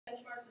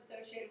benchmarks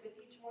associated with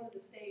each one of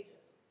the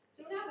stages.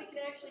 So now we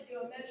can actually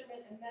do a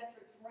measurement and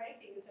metrics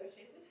ranking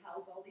associated with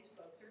how well these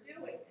folks are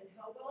doing and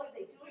how well are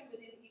they doing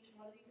within each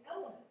one of these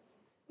elements.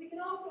 We can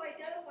also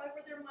identify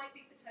where there might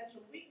be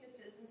potential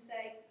weaknesses and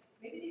say,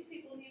 maybe these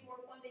people need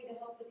more funding to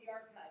help with the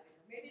archiving,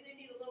 or maybe they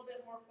need a little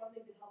bit more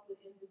funding to help with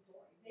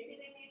inventory. Maybe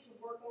they need to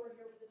work over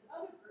here with this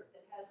other group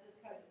that has this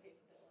kind of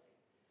capability.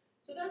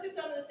 So those are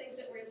some of the things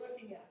that we're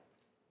looking at.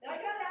 Now I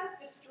got asked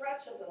to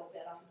stretch a little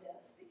bit on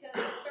this because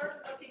I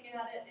started looking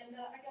at it and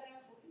I got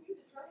asked, well, can you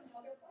determine how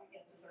their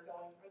finances are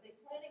going? Are they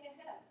planning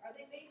ahead? Are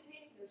they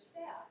maintaining their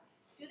staff?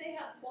 Do they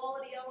have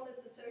quality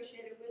elements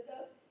associated with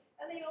those?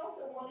 And they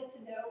also wanted to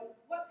know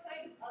what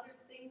kind of other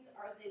things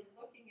are they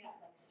looking at,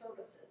 like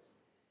services.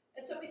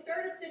 And so we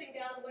started sitting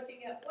down and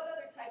looking at what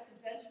other types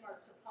of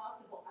benchmarks are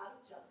possible out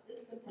of just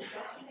this simple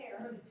questionnaire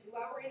and a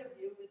 2-hour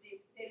interview with the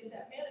data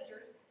set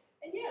managers.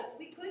 And yes,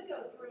 we could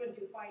go through and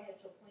do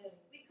financial planning.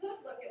 We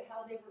could look at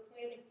how they were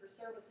planning for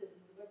services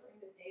and delivering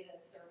their data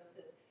as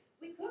services.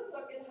 We could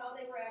look at how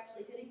they were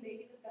actually hitting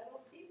maybe the federal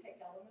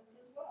CPIC elements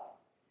as well.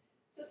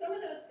 So some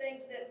of those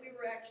things that we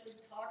were actually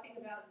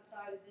talking about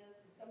inside of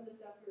this and some of the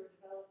stuff we were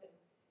developing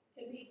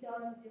can be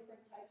done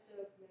different types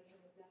of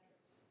measurement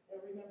metrics.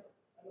 Now remember,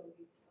 I'm a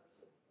weeds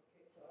person,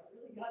 okay, so I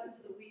really got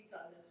into the weeds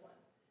on this one.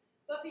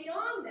 But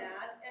beyond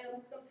that,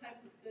 and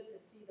sometimes it's good to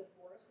see the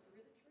forest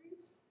through the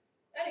trees.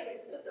 Anyway,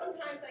 so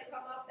sometimes I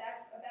come up,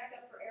 back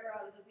up for air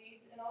out of the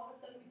weeds, and all of a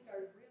sudden we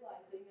started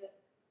realizing that,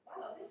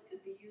 wow, this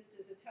could be used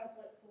as a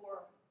template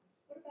for,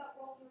 what about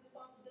roles and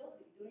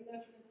responsibility, doing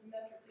measurements and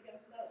metrics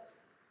against those,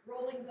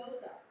 rolling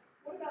those up.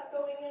 What about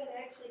going in and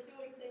actually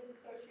doing things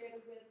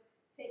associated with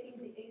taking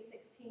the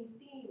A16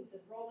 themes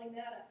and rolling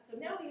that up? So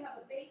now we have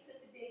a base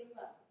at the data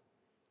level.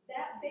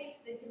 That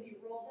base then can be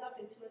rolled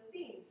up into a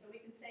theme. So we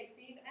can say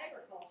theme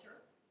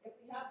agriculture. If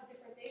we have the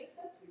different data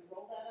sets, we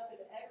roll that up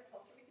into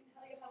agriculture. We can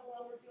tell you how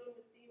well we're doing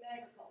with theme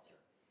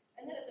agriculture.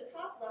 And then at the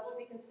top level,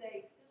 we can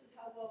say, this is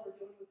how well we're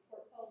doing with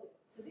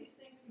portfolios. So these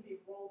things can be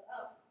rolled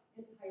up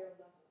into higher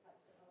level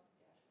types of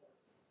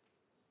dashboards.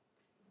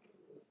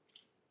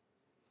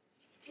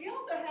 We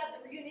also had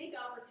the unique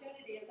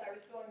opportunity as I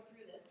was going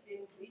through this,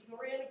 being a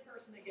weeds-oriented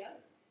person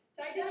again, to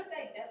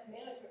identify best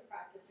management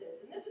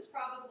practices. And this was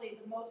probably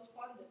the most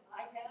fun that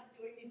I had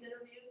doing these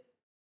interviews.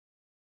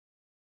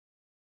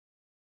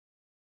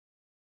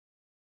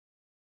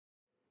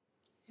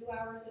 Two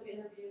hours of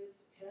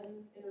interviews,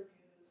 10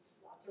 interviews,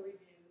 lots of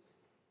reviews.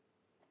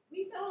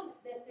 We found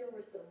that there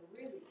were some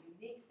really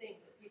unique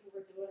things that people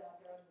were doing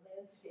out there on the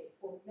landscape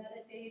for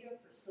metadata,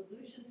 for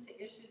solutions to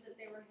issues that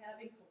they were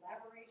having,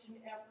 collaboration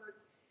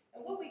efforts.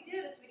 And what we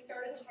did is we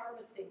started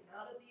harvesting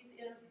out of these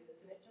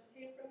interviews, and it just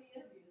came from the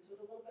interviews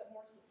with a little bit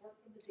more support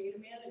from the data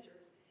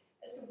managers,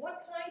 as to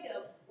what kind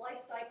of life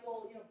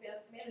cycle,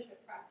 best management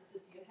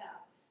practices do you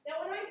have.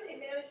 Now, when I say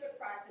management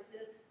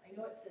practices, I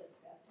know it says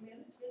best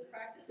management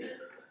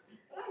practices,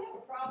 but I have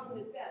a problem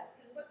with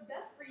best, because what's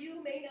best for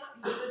you may not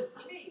be good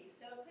for me,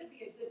 so it could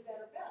be a good,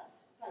 better,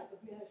 best type of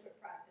management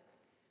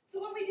practice.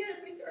 So what we did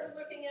is we started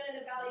looking at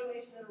an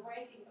evaluation and a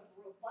ranking of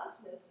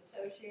robustness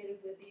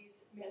associated with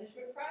these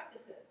management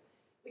practices.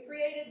 We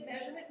created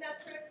measurement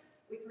metrics,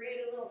 we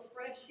created a little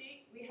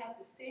spreadsheet. We have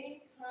the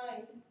same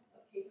kind of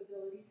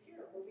capabilities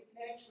here, where we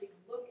can actually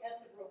look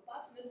at the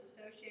robustness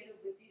associated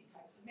with these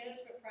types of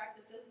management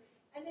practices,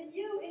 and then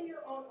you in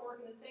your own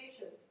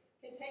organization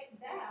can take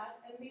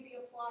that and maybe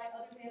apply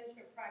other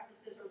management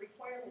practices or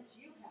requirements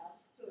you have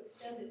to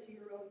extend it to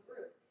your own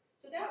group.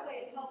 So that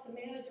way it helps a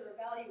manager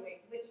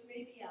evaluate which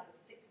maybe out of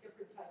 6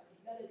 different types of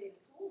metadata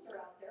tools are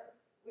out there,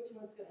 which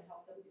one's going to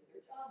help them do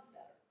their jobs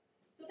better.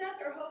 So that's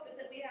our hope, is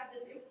that we have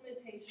this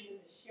implementation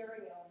and this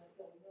sharing element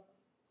going on.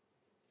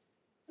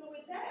 So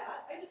with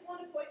that, I just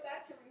want to point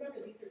back to,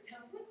 remember, these are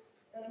templates,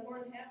 and I'm more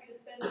than happy to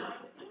spend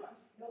time with you. I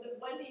know that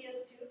Wendy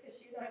is too, because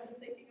she and I have been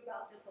thinking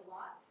about this a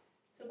lot.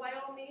 So by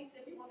all means,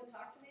 if you want to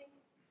talk to me,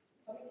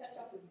 come and catch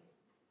up with me.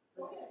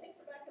 Go ahead, I think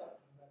you're back up.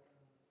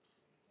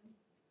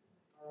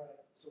 All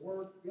right, so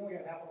we only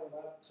got half hour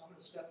left, so I'm going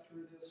to step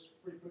through this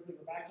pretty quickly.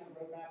 We're back to the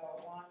roadmap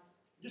outline.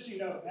 Just so you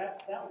know,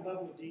 that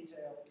level of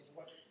detail is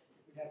what,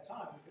 if we had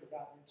time, we could have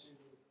gotten into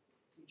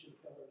each of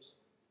the pillars.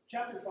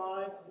 Chapter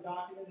 5 of the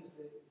document is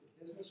the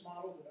business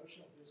model, the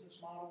notional business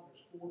model.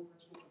 There's 4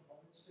 principal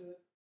components to it.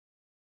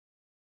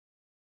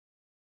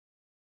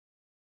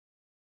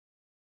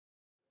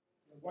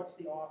 What's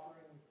the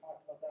offering? We've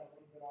talked about that a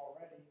little bit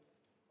already.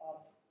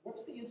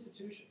 What's the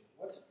institution?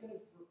 What's it going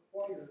to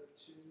require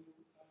to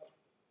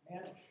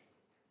manage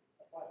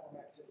a platform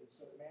activity?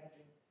 So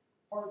managing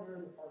partner,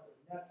 the partner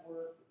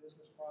network, the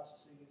business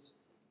processes,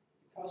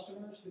 the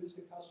customers, who's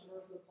the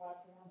customer for the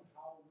platform, and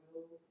how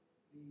will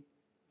the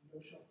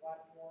notional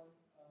platform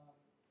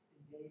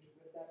engage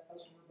with that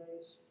customer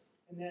base,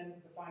 and then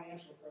the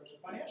financial approach.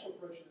 The financial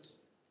approach is,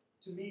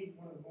 to me,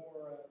 one of the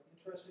more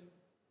interesting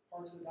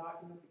parts of the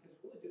document, because it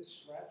really did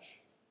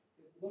stretch.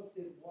 It looked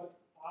at what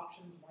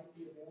options might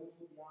be available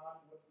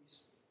beyond what we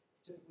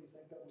typically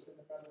think of within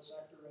the federal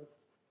sector of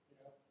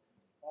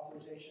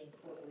authorization and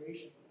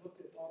appropriation. It looked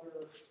at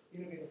other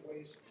innovative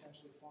ways to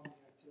potentially fund the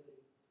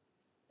activity.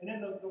 And then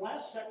the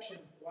last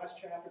section, the last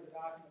chapter of the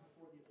document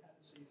before the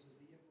appendices is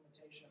the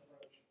implementation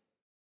approach.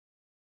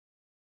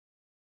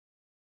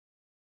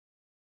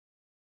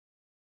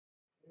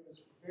 It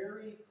was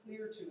very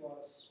clear to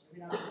us,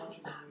 maybe not so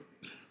much in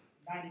the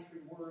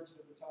 93 words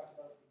that we talked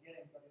about at the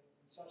beginning, but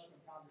in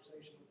subsequent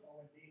conversation with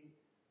O&D,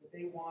 that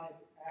they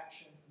wanted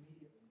action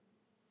immediately.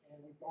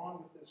 And we've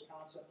gone with this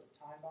concept of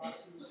time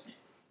boxes.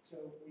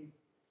 So we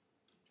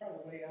try to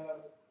lay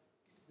out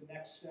the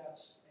next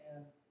steps.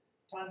 And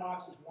time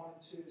boxes 1 and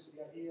 2, so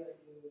the idea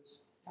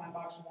is time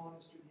box 1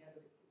 is through the end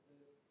of the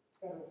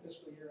federal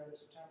fiscal year, end of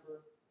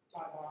September.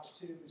 Time box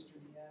 2 is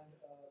through the end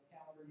of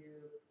calendar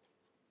year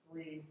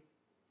 3,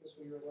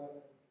 fiscal year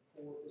 11, and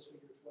 4, fiscal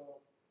year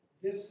 12.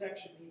 This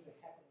section needs a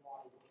heck of a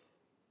lot of work.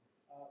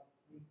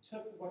 We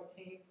took what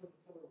came from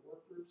the pillar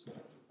work groups in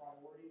terms of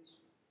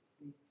priorities.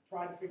 We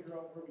tried to figure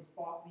out where we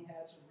thought we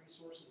had some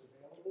resources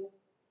available,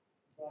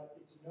 but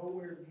it's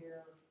nowhere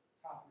near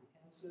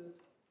comprehensive,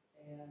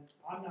 and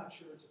I'm not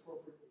sure it's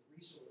appropriately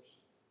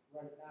resourced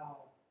right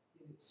now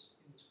in its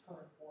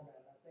current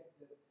format. And I think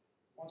that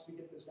once we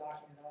get this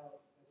document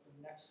out, that's the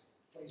next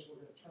place we're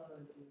going to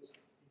turn is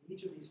in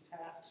each of these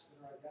tasks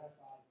that are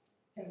identified,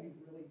 can we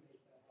really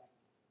make that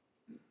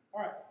happen? All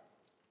right,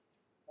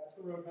 that's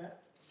the roadmap.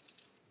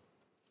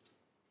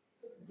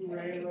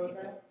 Hooray,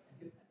 roadmap.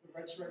 Get the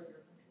red stripe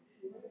here.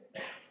 I'm going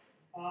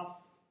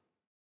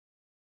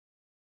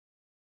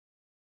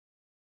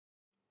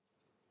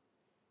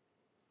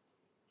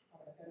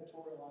to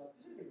editorialize.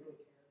 Does anybody really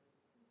care?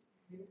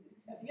 I mean,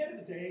 at the end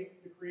of the day,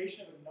 the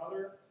creation of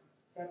another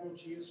federal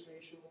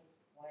geospatial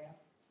plan,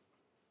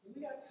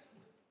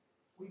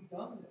 we've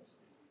done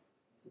this.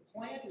 The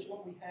plan is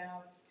what we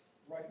have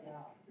right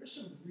now. There's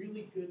some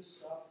really good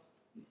stuff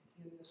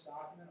in this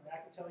document. I mean, I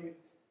can tell you,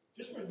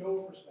 just from a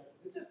NOAA perspective,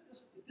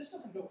 if this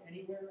doesn't go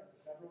anywhere at the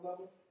federal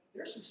level,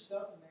 there's some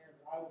stuff in there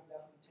that I would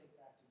definitely take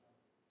back to NOAA.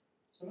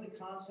 Some of the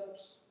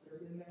concepts that are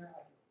in there,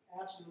 I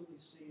can absolutely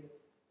see it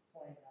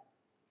playing out.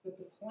 But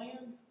the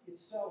plan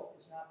itself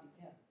is not the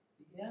end.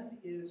 The end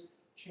is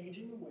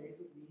changing the way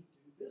that we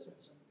do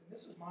business. And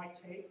this is my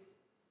take.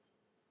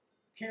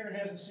 Karen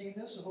hasn't seen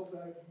this, so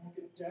hopefully I won't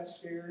get death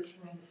stares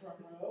from the front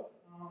row.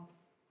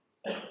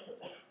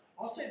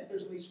 I'll say that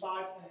there's at least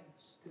 5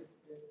 things that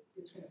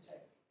it's going to take.